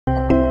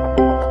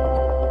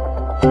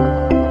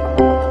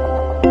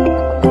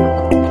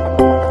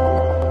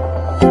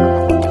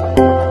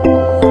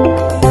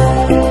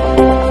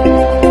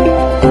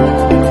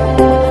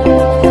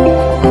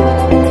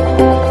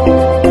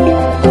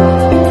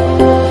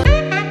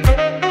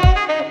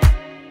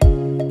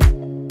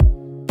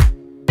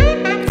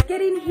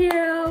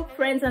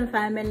and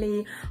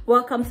family,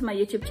 welcome to my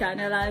YouTube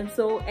channel. I'm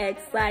so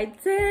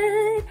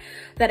excited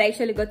that I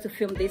actually got to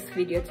film this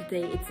video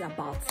today. It's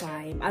about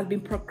time. I've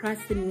been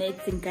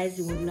procrastinating, guys.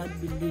 You will not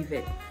believe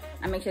it.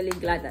 I'm actually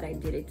glad that I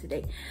did it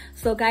today.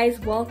 So guys,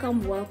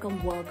 welcome.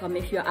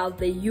 If you're out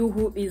there, you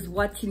who is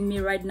watching me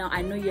right now,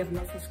 I know you have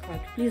not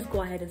subscribed. Please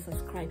go ahead and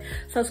subscribe.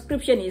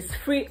 Subscription is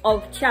free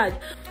of charge.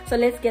 So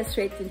let's get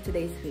straight into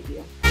today's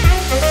video.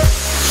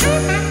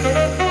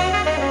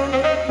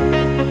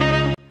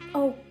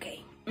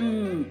 Okay,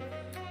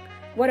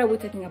 what are we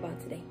talking about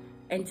today?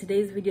 And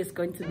today's video is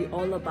going to be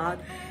all about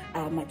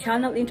my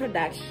channel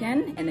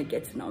introduction and a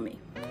get to know me.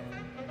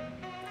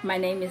 My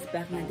name is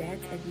Bernadette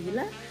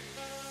Avila,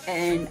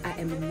 and I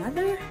am a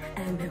mother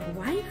and a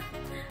wife.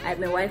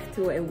 I'm a wife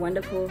to a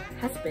wonderful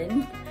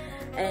husband,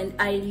 and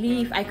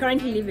I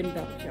currently live in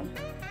Belgium,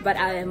 but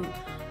I am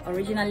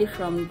originally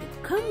from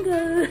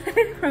Congo,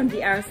 from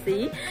the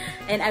RC,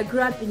 and I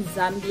grew up in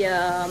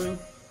Zambia.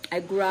 I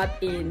grew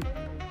up in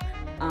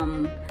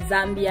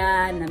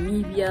Zambia,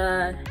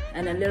 Namibia,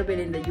 and a little bit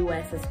in the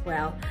US as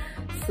well.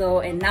 So,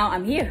 and now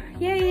I'm here,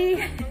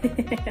 yay!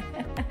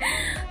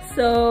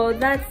 So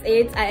that's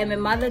it. I am a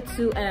mother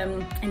to a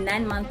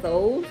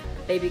 9-month-old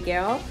baby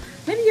girl.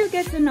 Maybe you'll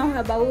get to know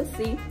her, but we'll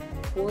see.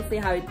 We'll see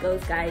how it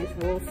goes, guys.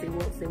 We'll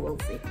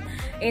see.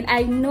 And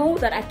I know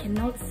that I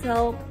cannot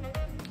tell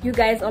you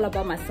guys all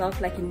about myself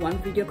like in one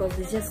video because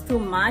it's just too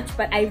much,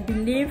 but I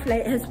believe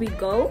like as we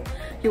go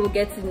you will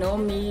get to know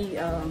me.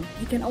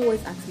 You can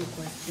always ask me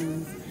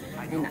questions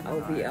and I'll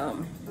be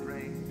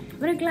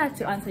very glad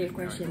to answer your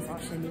questions.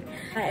 Actually,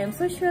 I am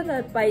so sure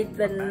that by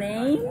the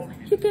name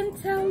you can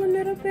tell a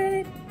little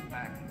bit.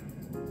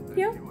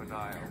 Yeah,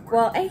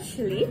 well,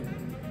 actually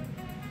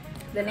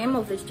the name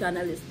of this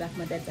channel is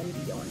Bernadette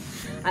and Beyond.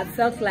 I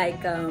felt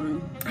like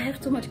I have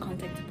too much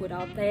content to put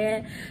out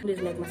there.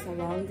 It's like my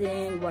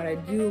surrounding, what I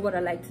do, what I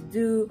like to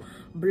do,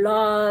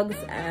 blogs,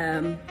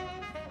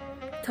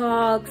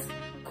 talks,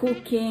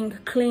 cooking,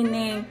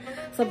 cleaning.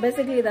 So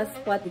basically that's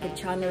what the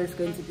channel is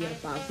going to be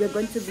about. We're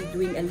going to be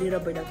doing a little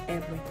bit of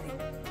everything.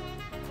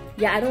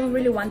 Yeah, I don't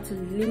really want to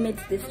limit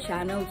this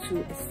channel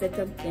to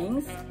certain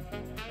things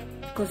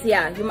because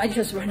yeah, you might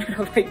just run out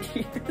of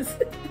ideas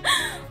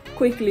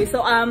quickly.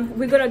 So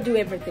we're gonna do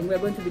everything. We're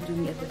going to be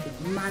doing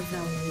everything: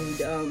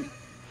 motherhood,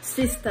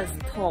 sisters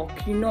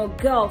talk, you know,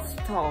 girls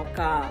talk,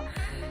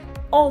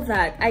 all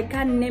that. I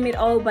can't name it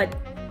all, but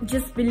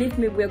just believe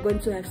me, we're going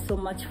to have so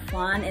much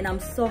fun, and I'm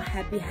so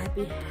happy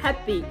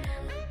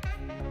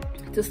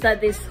to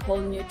start this whole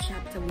new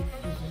chapter with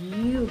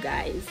you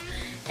guys.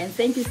 And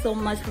thank you so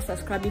much for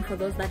subscribing, for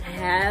those that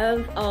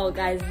have. Oh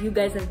guys, you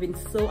guys have been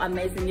so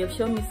amazing. You've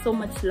shown me so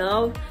much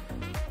love,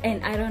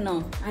 and I don't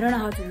know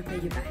how to repay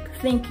you back.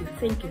 Thank you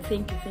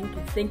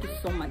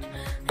so much.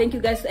 Thank you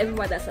guys to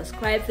everyone that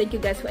subscribed. Thank you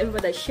guys for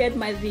everyone that shared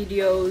my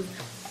videos.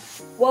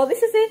 Well,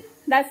 this is it.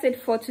 That's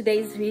it for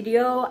today's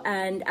video,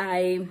 and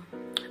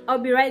I'll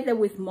be right there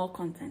with more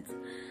content.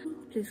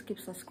 Please keep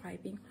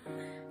subscribing,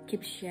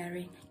 keep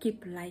sharing,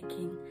 keep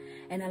liking,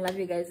 and I love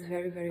you guys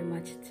very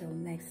much. Till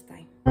next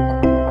time.